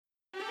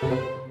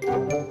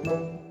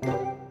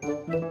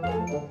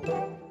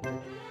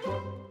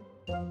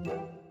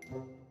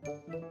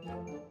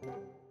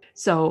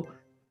So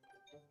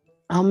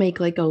I'll make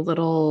like a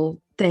little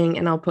thing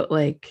and I'll put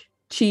like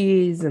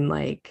cheese and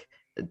like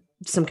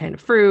some kind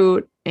of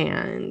fruit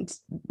and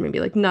maybe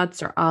like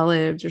nuts or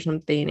olives or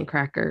something and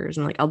crackers.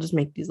 And like, I'll just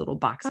make these little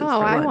boxes for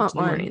lunch in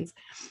the mornings.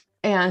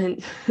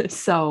 And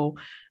so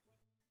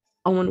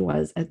Owen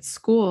was at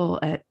school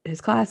at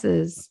his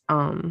classes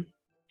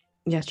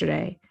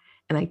yesterday,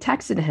 and I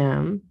texted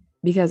him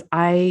because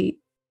I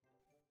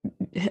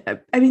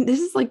mean, this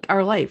is like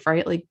our life,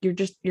 right? Like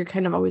you're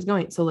kind of always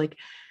going. So like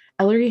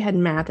Ellery had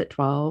math at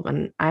 12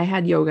 and I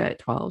had yoga at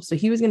 12. So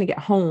he was going to get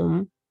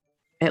home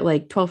at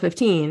like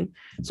 12:15.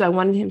 So I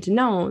wanted him to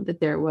know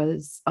that there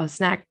was a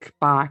snack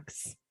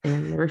box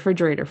in the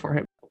refrigerator for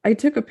him. I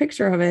took a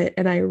picture of it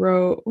and I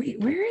wrote,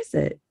 wait, where is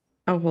it?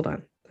 Oh, hold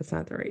on. That's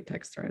not the right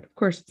text thread. Of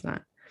course it's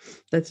not.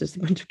 That's just a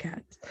bunch of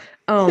cats.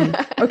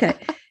 Okay.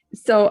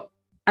 So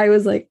I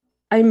was like,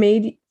 I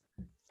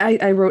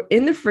wrote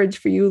in the fridge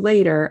for you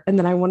later. And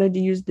then I wanted to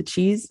use the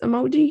cheese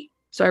emoji.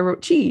 So I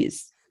wrote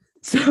cheese.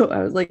 So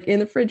I was like, in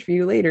the fridge for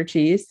you later,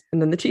 cheese.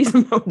 And then the cheese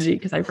emoji,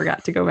 because I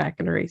forgot to go back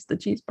and erase the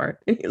cheese part.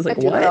 And he was like, I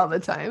do what? that all the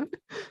time.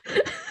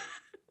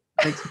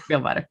 Makes me feel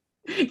better.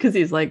 Because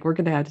he's like, we're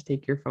going to have to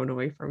take your phone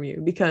away from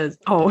you because,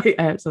 oh, wait,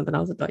 I have something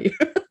else to tell you.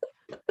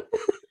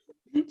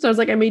 So I was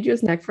like, I made you a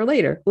snack for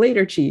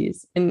later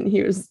cheese. And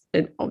he was,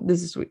 and oh,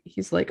 this is sweet.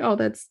 He's like, oh,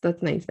 that's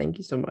nice. Thank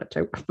you so much.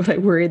 But I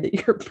worried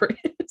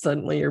that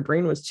suddenly your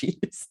brain was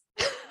cheese.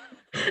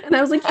 And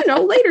I was like,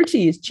 later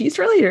cheese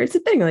for later. It's a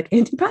thing like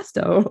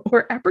antipasto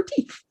or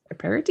aperitif. I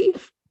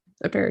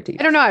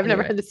don't know. I've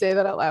never had to say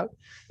that out loud.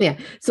 Yeah.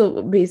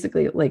 So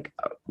basically, like,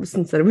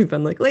 since then we've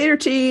been like later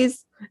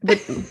cheese, but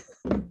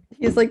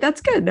he's like,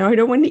 that's good. Now I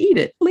don't want to eat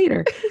it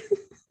later.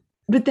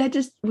 But that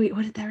just, wait,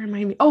 what did that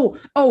remind me?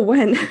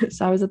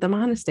 So I was at the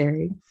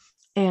monastery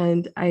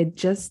and I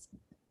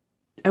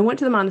went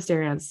to the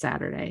monastery on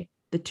Saturday,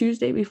 the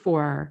Tuesday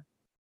before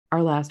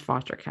our last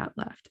foster cat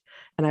left.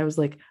 And I was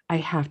like, I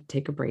have to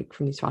take a break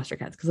from these foster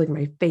cats. Cause like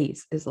my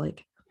face is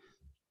like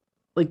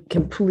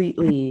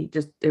completely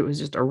it was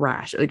just a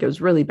rash. Like it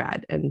was really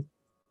bad. And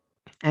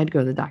I had to go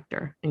to the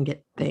doctor and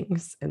get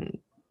things. And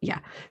yeah.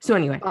 So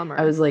anyway, Bummer.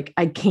 I was like,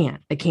 I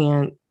can't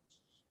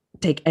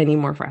take any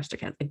more foster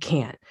cats. I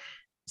can't.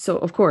 So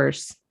of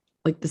course,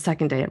 like the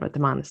second day I'm at the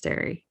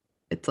monastery,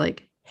 it's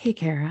like, hey,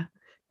 Kara,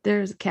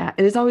 there's a cat.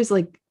 And it's always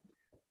like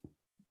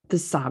the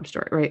sob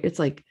story, right? It's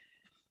like,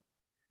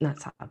 not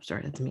sob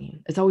story. That's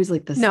mean. It's always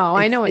like this. No,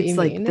 I know what you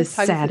mean. It's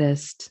like the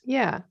saddest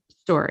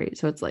story.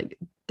 So it's like,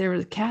 there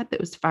was a cat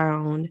that was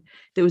found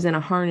that was in a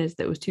harness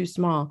that was too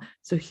small.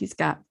 So he's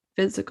got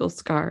physical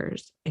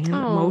scars and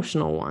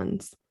emotional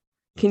ones.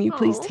 Can you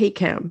please take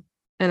him?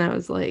 And I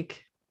was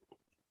like,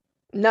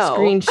 no.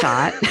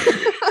 Screenshot.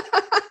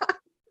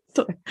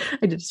 So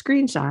I did a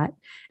screenshot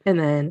and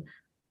then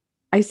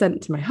I sent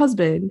it to my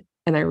husband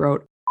and I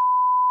wrote,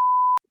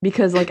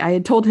 because like I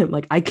had told him,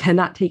 like, I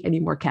cannot take any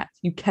more cats.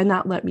 You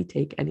cannot let me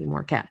take any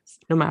more cats,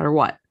 no matter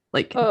what.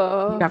 Like,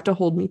 you have to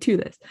hold me to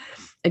this.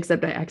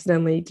 Except I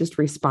accidentally just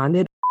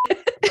responded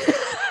without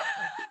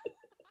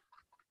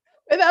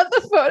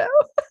the photo.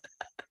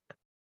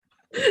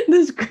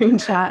 The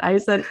screenshot. I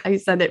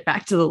sent it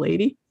back to the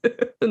lady,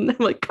 and I'm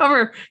like,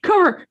 cover.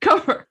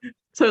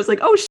 So I was like,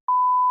 oh,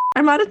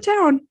 I'm out of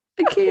town.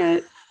 I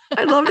can't.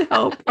 I'd love to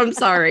help. I'm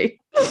sorry.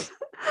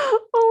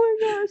 Oh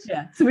my gosh.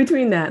 Yeah. So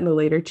between that and the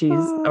later cheese,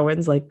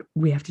 Owen's like,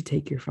 we have to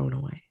take your phone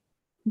away.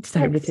 It's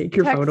time to take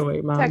your phone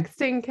away, Mom.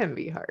 Texting can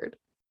be hard.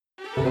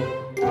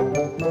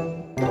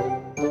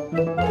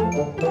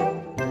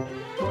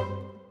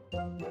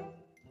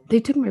 They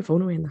took my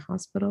phone away in the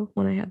hospital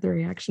when I had the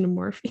reaction to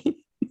morphine.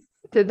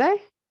 Did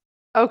they?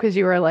 Oh, because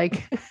you were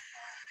like...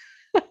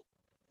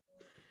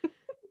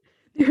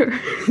 They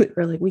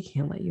were like, we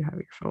can't let you have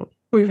your phone.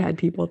 We've had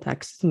people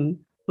text and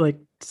like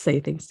say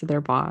things to their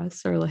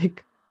boss or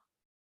like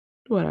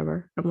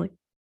whatever. I'm like,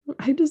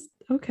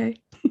 okay.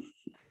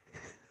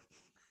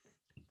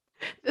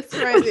 This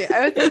reminds me.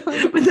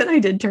 But then I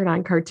did turn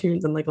on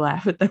cartoons and like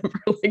laugh at them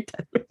for like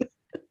 10 minutes.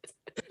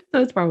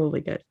 So it's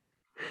probably good.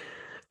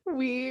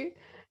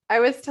 I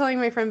was telling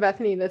my friend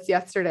Bethany this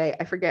yesterday.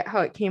 I forget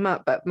how it came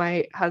up, but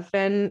my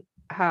husband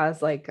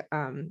has like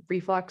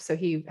reflux, so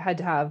he had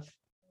to have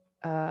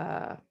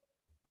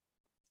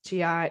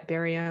GI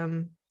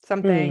barium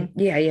something.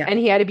 Yeah. And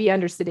he had to be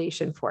under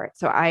sedation for it.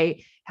 So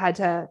I had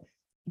to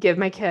give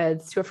my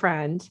kids to a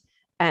friend.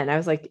 And I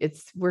was like,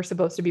 we're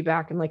supposed to be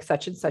back in like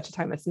such and such a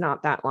time. It's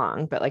not that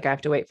long, but like I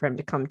have to wait for him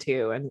to come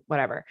to and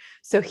whatever.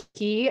 So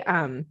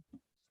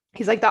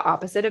he's like the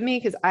opposite of me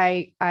because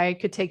I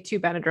could take 2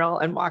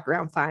 Benadryl and walk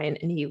around fine.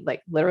 And he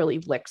like literally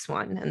licks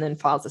one and then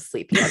falls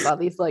asleep. He has all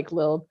these like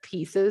little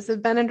pieces of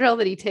Benadryl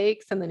that he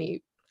takes and then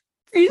he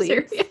Are you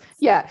serious?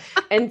 Yeah.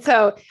 And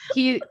so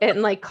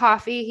and like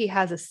coffee, he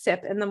has a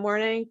sip in the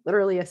morning,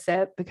 literally a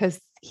sip,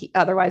 because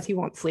otherwise he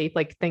won't sleep.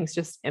 Like things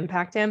just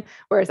impact him.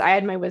 Whereas I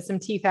had my wisdom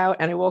teeth out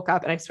and I woke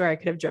up and I swear I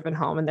could have driven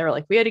home and they were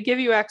like, we had to give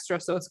you extra.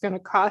 So it's going to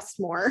cost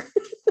more.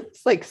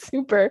 It's like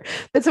super.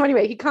 But so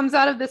anyway, he comes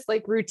out of this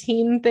like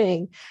routine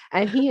thing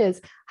and he is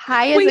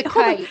high as a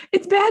kite.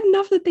 It's bad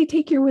enough that they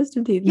take your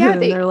wisdom teeth. Yeah,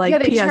 and they're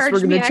like, they P.S. We're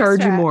going to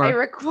charge you more.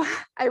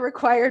 I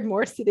required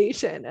more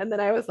sedation. And then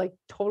I was like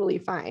totally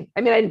fine.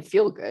 I mean, I didn't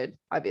feel good,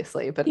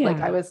 obviously, but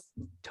like I was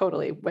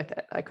totally with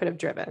it. I could have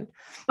driven.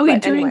 Okay,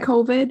 but during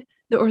COVID,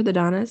 the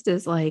orthodontist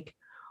is like,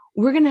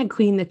 we're going to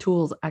clean the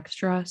tools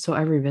extra. So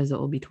every visit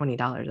will be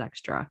 $20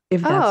 extra,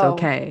 if that's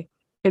okay.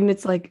 And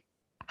it's like,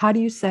 how do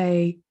you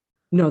say,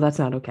 no, that's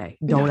not okay.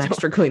 Don't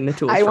extra clean the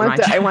tools. I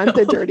want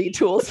the dirty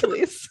tools,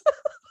 please.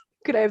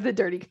 Could I have the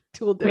dirty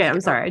tool? Yeah,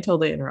 I'm sorry. I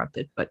totally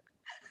interrupted, but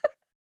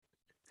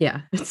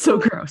yeah, it's so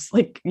gross.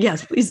 Like,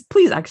 yes,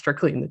 please extra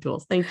clean the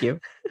tools. Thank you.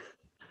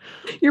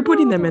 You're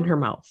putting them in her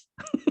mouth.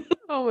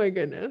 Oh my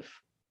goodness.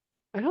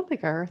 I don't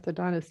think our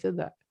orthodontist did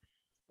that.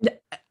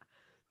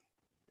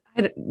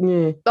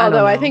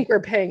 Although I think we're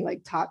paying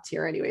like top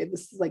tier anyway.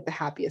 This is like the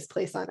happiest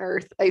place on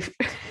earth.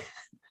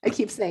 I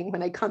keep saying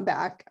when I come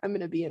back, I'm going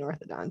to be an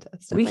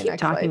orthodontist. We keep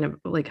talking about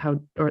like how,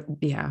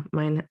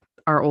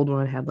 our old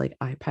one had like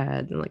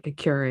iPad and like a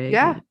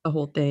Keurig, the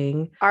whole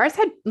thing. Ours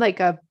had like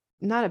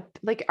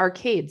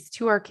arcades,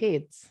 2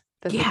 arcades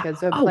that the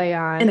kids would play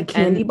on, and a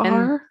candy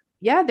bar.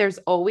 And there's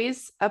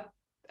always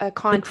a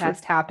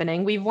contest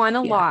happening. We've won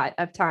a lot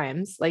of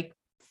times, like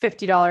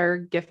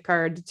 $50 gift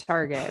card to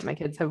Target. My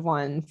kids have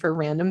won for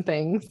random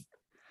things.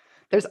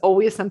 There's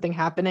always something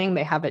happening.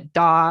 They have a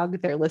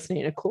dog. They're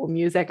listening to cool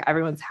music.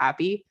 Everyone's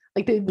happy.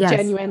 Like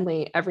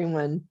genuinely,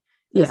 everyone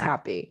is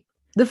happy.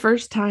 The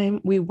first time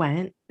we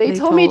went, they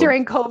told me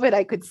during COVID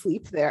I could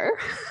sleep there.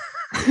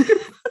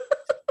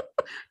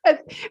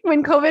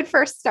 When COVID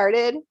first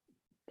started,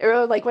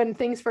 or like when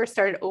things first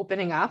started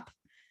opening up,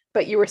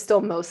 but you were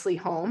still mostly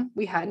home.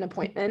 We had an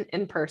appointment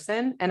in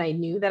person and I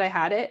knew that I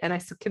had it. And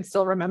I can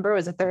still remember it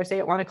was a Thursday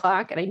at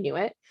 1:00 and I knew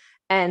it.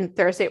 And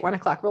Thursday at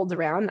 1:00 rolled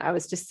around. I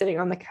was just sitting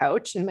on the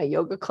couch in my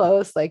yoga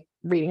clothes, like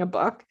reading a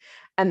book.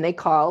 And they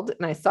called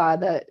and I saw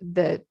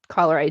the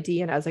caller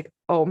ID and I was like,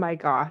 oh my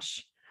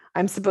gosh,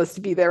 I'm supposed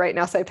to be there right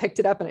now. So I picked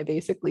it up and I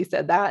basically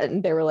said that.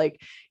 And they were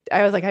like,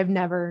 I was like,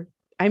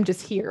 I'm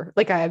just here.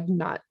 Like I have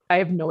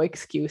no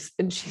excuse.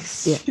 And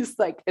she's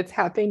like, it's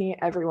happening,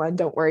 everyone,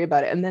 don't worry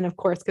about it. And then of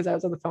course, because I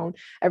was on the phone,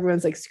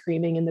 everyone's like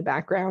screaming in the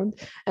background.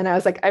 And I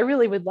was like, I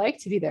really would like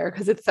to be there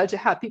because it's such a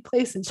happy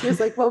place. And she was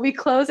like, well, we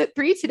close at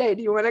 3 today.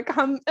 Do you want to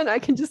come? And I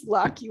can just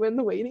lock you in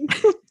the waiting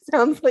room.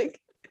 Sounds like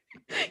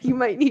you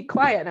might need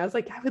quiet. And I was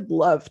like, I would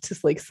love to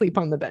like sleep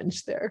on the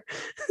bench there.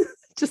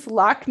 Just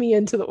lock me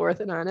into the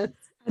orthodontist.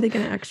 Are they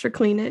going to extra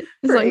clean it?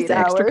 As long as they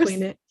extra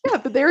clean it. Yeah,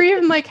 but they were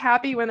even like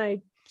happy when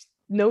I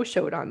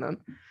no-showed on them.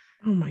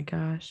 Oh my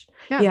gosh.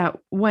 Yeah.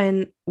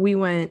 When we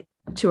went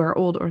to our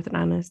old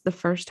orthodontist, the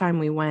first time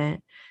we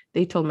went,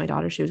 they told my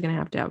daughter she was going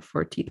to have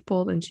 4 teeth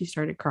pulled and she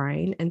started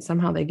crying. And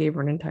somehow they gave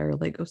her an entire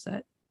Lego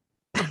set.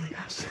 Oh my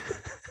gosh.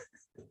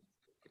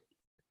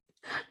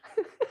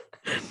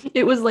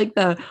 It was like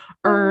the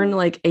earn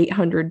like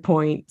 800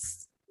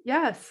 points.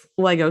 Yes.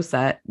 Lego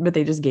set, but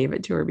they just gave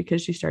it to her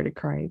because she started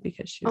crying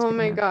because she was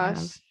to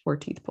have 4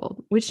 teeth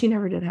pulled, which she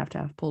never did have to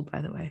have pulled,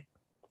 by the way.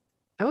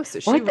 Oh,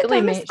 so she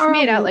really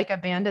made out like a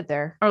bandit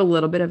there. Or a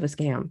little bit of a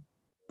scam.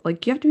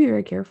 Like you have to be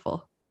very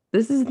careful.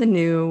 This is the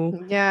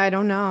new. Yeah, I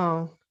don't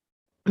know.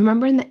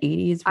 Remember in the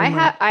 80s?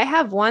 I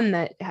have one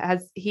that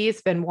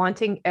he's been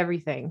wanting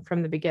everything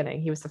from the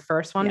beginning. He was the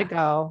first one to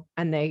go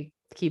and they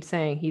keep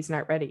saying he's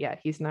not ready yet.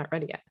 He's not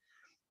ready yet.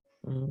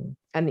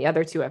 And the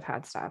other 2 have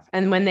had stuff.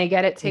 And when they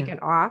get it taken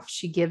off,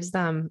 she gives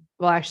them,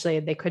 well, actually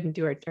they couldn't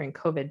do it during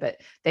COVID, but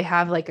they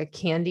have like a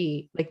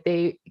candy, like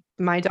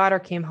my daughter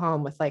came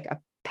home with like a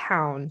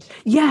pound.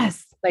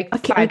 Yes. Like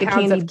 5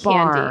 pounds of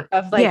candy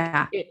of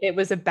like, it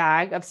was a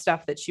bag of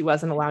stuff that she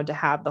wasn't allowed to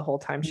have the whole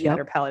time she had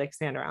her palate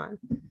expander on.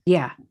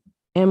 Yeah.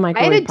 And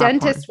I had a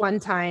dentist one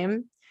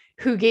time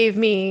who gave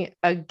me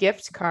a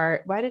gift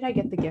card. Why did I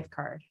get the gift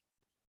card?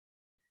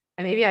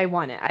 And maybe I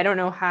won it. I don't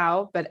know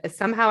how, but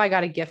somehow I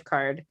got a gift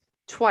card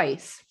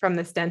twice from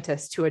this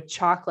dentist to a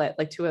chocolate,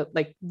 like to a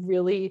like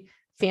really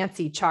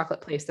fancy chocolate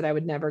place that I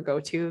would never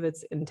go to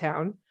that's in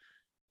town.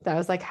 That I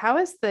was like, how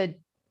is the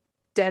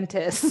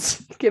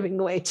dentist giving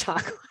away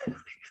chocolate?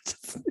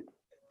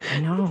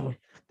 I know.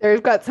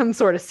 They've got some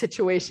sort of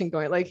situation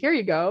going. Like, here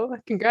you go.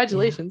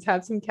 Congratulations.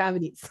 Have some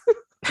cavities.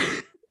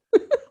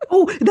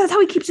 Oh, that's how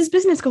he keeps his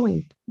business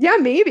going. Yeah,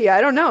 maybe. I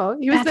don't know.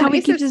 That's how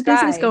he keeps his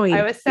business going.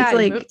 I was sad.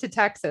 He moved to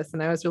Texas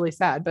and I was really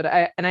sad. But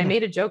I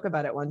made a joke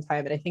about it one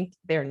time. And I think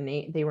they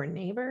were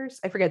neighbors.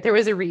 I forget. There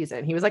was a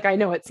reason. He was like, I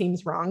know it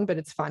seems wrong, but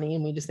it's funny.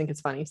 And we just think it's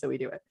funny. So we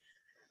do it.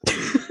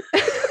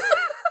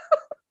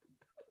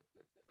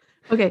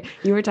 Okay.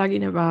 You were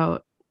talking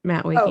about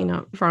Matt waking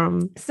up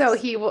from. So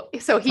he woke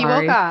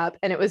up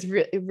and it was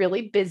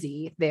really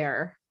busy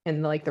there.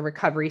 In like the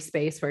recovery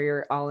space where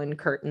you're all in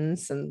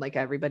curtains and like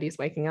everybody's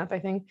waking up, I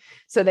think.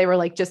 So they were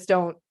like,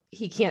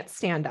 he can't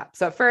stand up.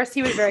 So at first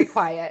he was very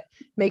quiet,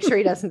 make sure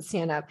he doesn't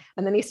stand up.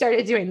 And then he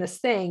started doing this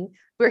thing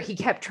where he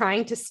kept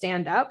trying to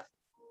stand up,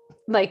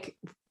 like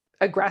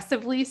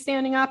aggressively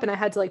standing up, and I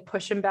had to like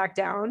push him back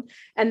down.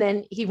 And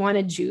then he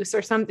wanted juice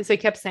or something. So he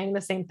kept saying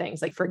the same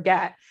things, like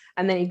forget.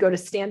 And then he'd go to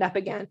stand up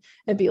again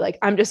and be like,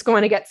 I'm just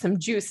going to get some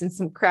juice and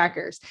some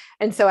crackers.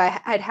 And so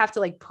I'd have to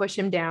like push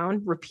him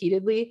down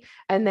repeatedly.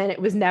 And then it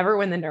was never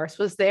when the nurse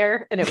was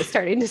there, and it was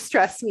starting to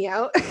stress me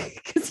out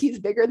because he's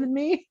bigger than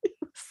me.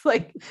 It's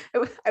like,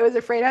 I was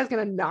afraid I was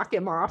going to knock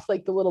him off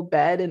like the little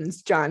bed and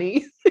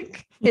Johnny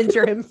like,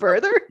 injure him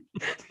further.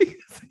 It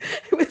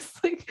was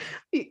like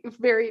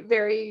very,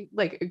 very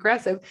like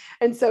aggressive.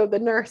 And so the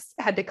nurse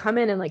had to come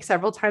in and like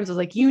several times was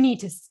like, you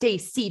need to stay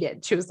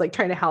seated. She was like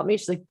trying to help me.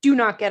 She's like, do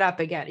not get up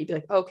again. He'd be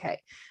like,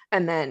 okay.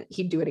 And then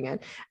he'd do it again.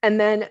 And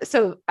then,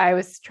 so I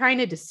was trying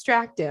to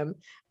distract him,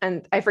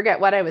 and I forget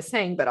what I was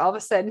saying, but all of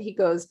a sudden he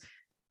goes,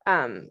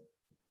 can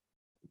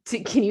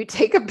you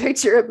take a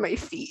picture of my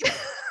feet?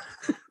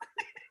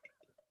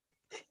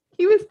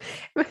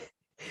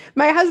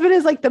 My husband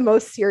is like the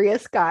most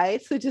serious guy.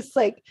 So just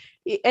like,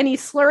 and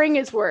he's slurring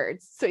his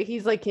words. So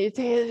he's like,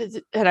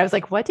 and I was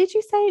like, what did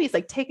you say? And he's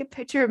like, take a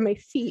picture of my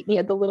feet. And he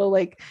had the little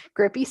like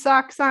grippy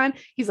socks on.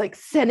 He's like,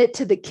 send it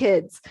to the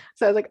kids.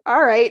 So I was like,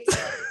 all right.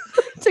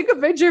 Took a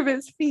picture of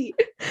his feet.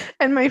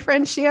 And my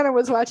friend Shanna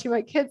was watching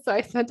my kids. So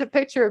I sent a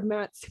picture of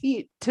Matt's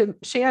feet to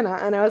Shanna.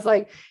 And I was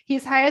like,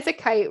 he's high as a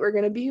kite. We're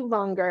going to be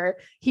longer.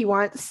 He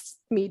wants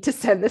me to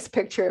send this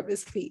picture of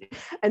his feet.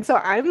 And so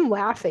I'm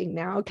laughing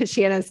now because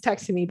Shanna's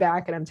texting me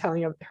back and I'm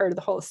telling her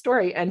the whole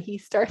story. And he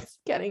starts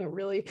getting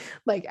really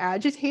like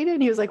agitated.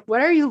 And he was like,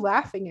 what are you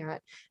laughing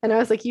at? And I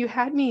was like, you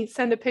had me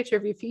send a picture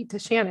of your feet to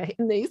Shanna.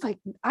 And he's like,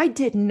 I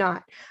did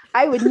not.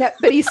 I would never,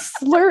 but he's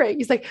slurring.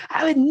 He's like,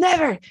 I would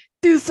never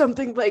do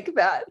something like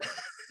that.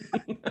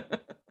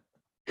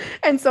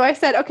 And so I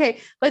said, okay,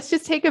 let's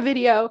just take a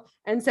video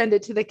and send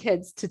it to the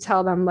kids to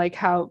tell them like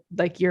how,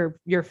 like you're,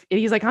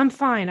 he's like, I'm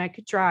fine. I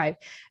could drive.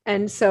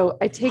 And so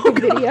I take a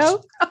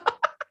video.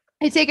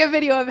 I take a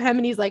video of him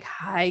and he's like,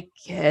 hi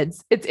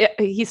kids.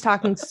 He's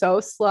talking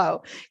so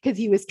slow because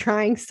he was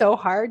trying so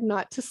hard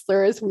not to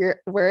slur his weird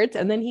words.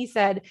 And then he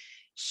said,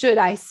 should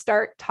I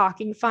start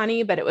talking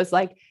funny? But it was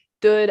like,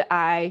 did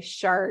I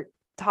start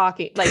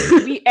talking like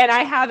and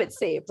I have it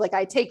saved. Like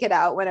I take it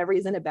out whenever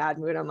he's in a bad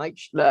mood. I'm like,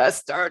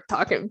 start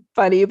talking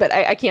funny, but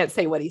I can't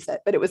say what he said,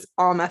 but it was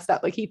all messed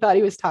up. Like he thought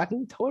he was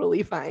talking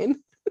totally fine.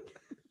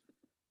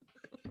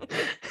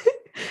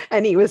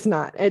 And he was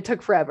not. It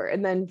took forever.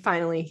 And then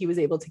finally he was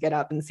able to get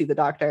up and see the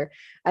doctor,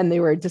 and they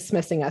were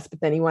dismissing us,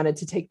 but then he wanted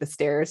to take the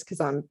stairs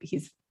because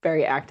he's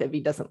very active.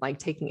 He doesn't like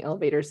taking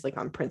elevators like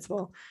on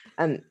principle.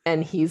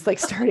 And he's like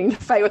starting to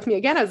fight with me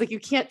again. I was like, you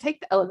can't take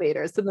the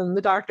elevator. So then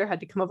the doctor had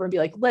to come over and be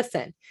like,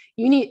 listen,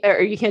 you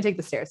can't take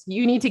the stairs.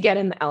 You need to get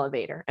in the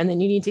elevator, and then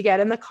you need to get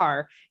in the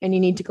car, and you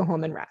need to go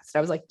home and rest.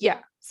 I was like, yeah.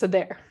 So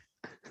there.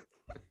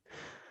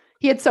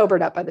 He had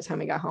sobered up by the time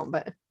we got home,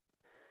 but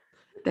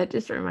that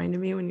just reminded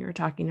me when you were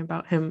talking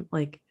about him,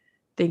 like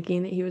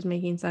thinking that he was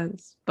making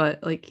sense, but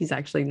like he's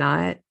actually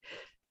not.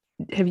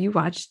 Have you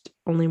watched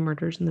Only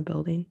Murders in the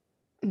Building?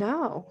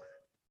 No.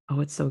 Oh,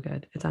 it's so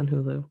good. It's on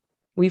Hulu.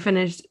 We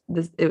finished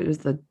this. It was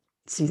the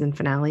season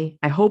finale.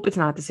 I hope it's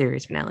not the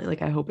series finale.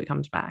 Like I hope it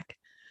comes back.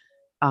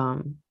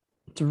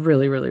 It's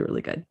really, really,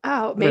 really good.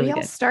 Oh, maybe really I'll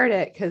good. Start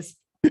it because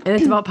and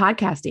it's about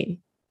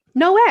podcasting.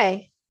 No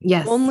way.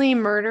 Yes. Only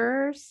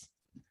Murders.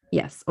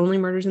 Yes. Only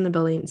Murders in the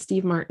Building.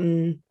 Steve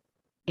Martin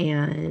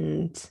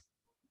and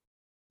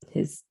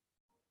his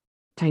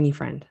tiny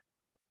friend.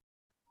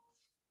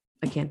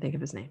 I can't think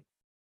of his name,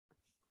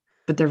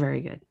 but they're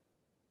very good.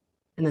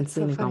 And then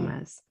Selena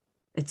Gomez.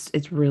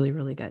 It's really,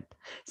 really good.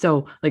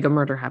 So like a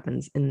murder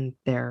happens in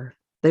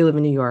they live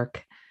in New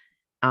York,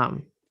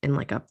 in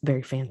like a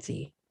very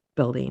fancy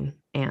building,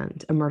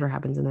 and a murder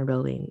happens in their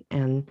building,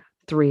 and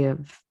 3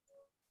 of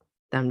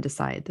them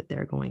decide that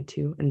they're going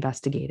to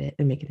investigate it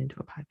and make it into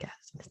a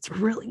podcast. It's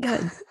really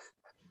good.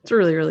 It's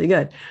really, really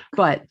good.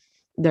 But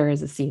there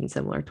is a scene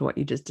similar to what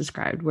you just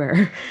described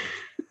where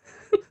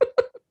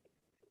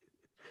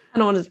I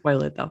don't want to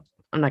spoil it though.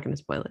 I'm not going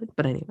to spoil it.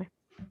 But anyway,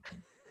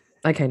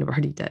 I kind of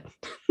already did.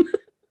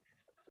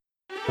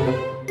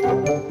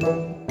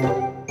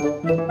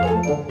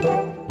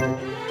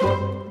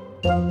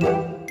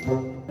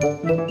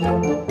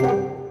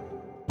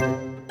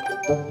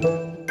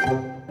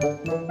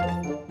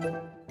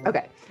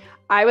 Okay.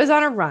 I was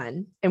on a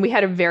run, and we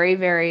had a very,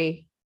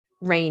 very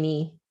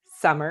rainy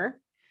summer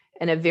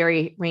and a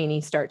very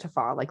rainy start to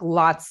fall, like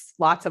lots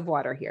of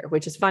water here,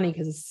 which is funny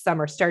because the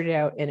summer started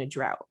out in a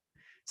drought.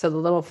 So the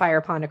little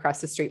fire pond across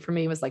the street from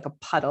me was like a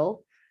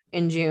puddle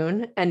in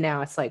June, and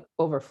now it's like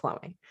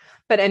overflowing.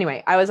 But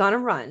anyway, I was on a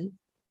run,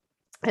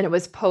 and it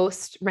was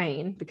post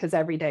rain because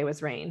every day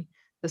was rain.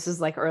 This was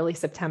like early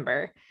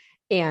September.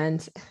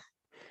 And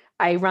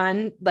I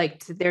run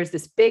there's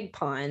this big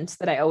pond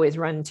that I always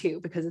run to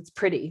because it's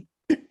pretty.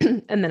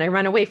 And then I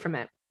run away from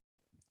it.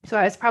 So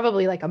I was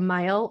probably like a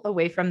mile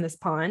away from this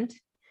pond.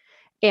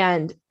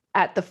 And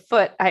at the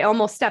foot, I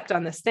almost stepped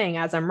on this thing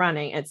as I'm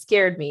running. It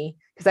scared me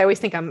because I always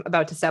think I'm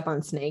about to step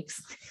on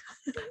snakes.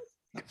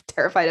 I'm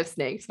terrified of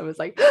snakes. I was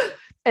like,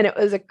 and it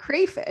was a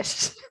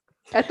crayfish.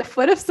 at the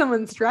foot of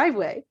someone's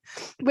driveway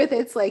with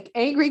its like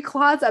angry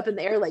claws up in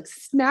the air, like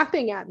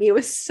snapping at me. It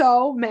was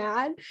so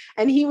mad.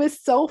 And he was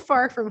so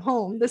far from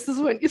home. This is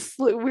when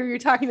you're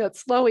talking about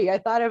Slowy. I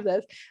thought of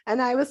this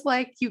and I was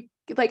like, he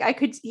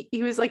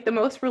was like the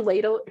most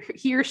relatable,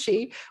 he or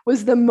she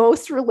was the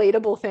most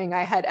relatable thing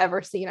I had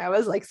ever seen. I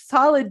was like,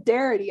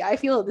 solidarity. I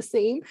feel the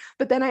same.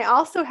 But then I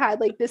also had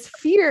like this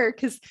fear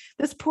because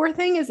this poor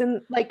thing is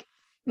in like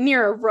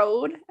near a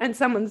road and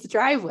someone's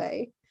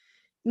driveway,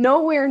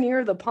 nowhere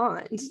near the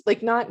pond,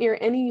 like not near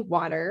any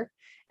water.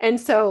 And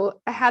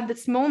so I had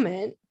this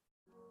moment,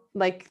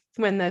 like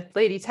when the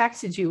lady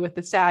texted you with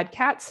the sad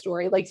cat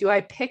story, like, do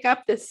I pick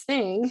up this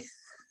thing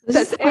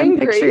that's I'm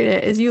angry? picturing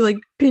it as you like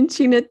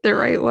pinching it the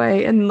right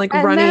way and like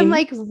and running. then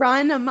like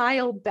run a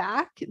mile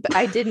back. But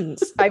I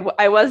didn't.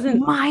 I wasn't.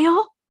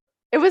 Mile?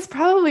 It was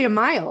probably a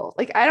mile.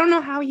 Like, I don't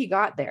know how he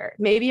got there.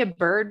 Maybe a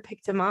bird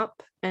picked him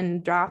up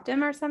and dropped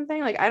him or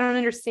something. Like, I don't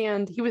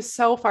understand. He was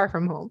so far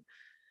from home.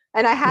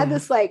 And I had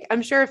this, like,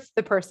 I'm sure if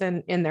the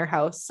person in their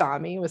house saw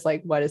me, was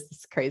like, what is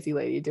this crazy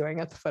lady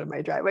doing at the foot of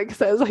my driveway?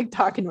 Because I was like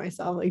talking to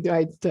myself, like, do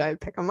I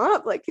pick him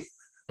up? Like,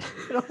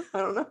 I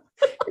don't know.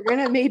 You're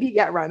going to maybe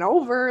get run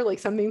over. Like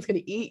something's going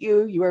to eat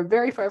you. You are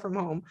very far from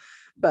home.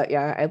 But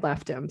yeah, I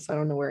left him. So I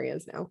don't know where he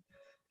is now.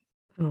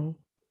 Oh.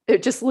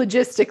 It just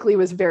logistically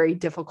was very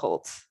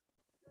difficult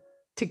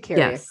to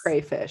carry a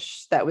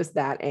crayfish that was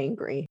that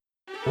angry.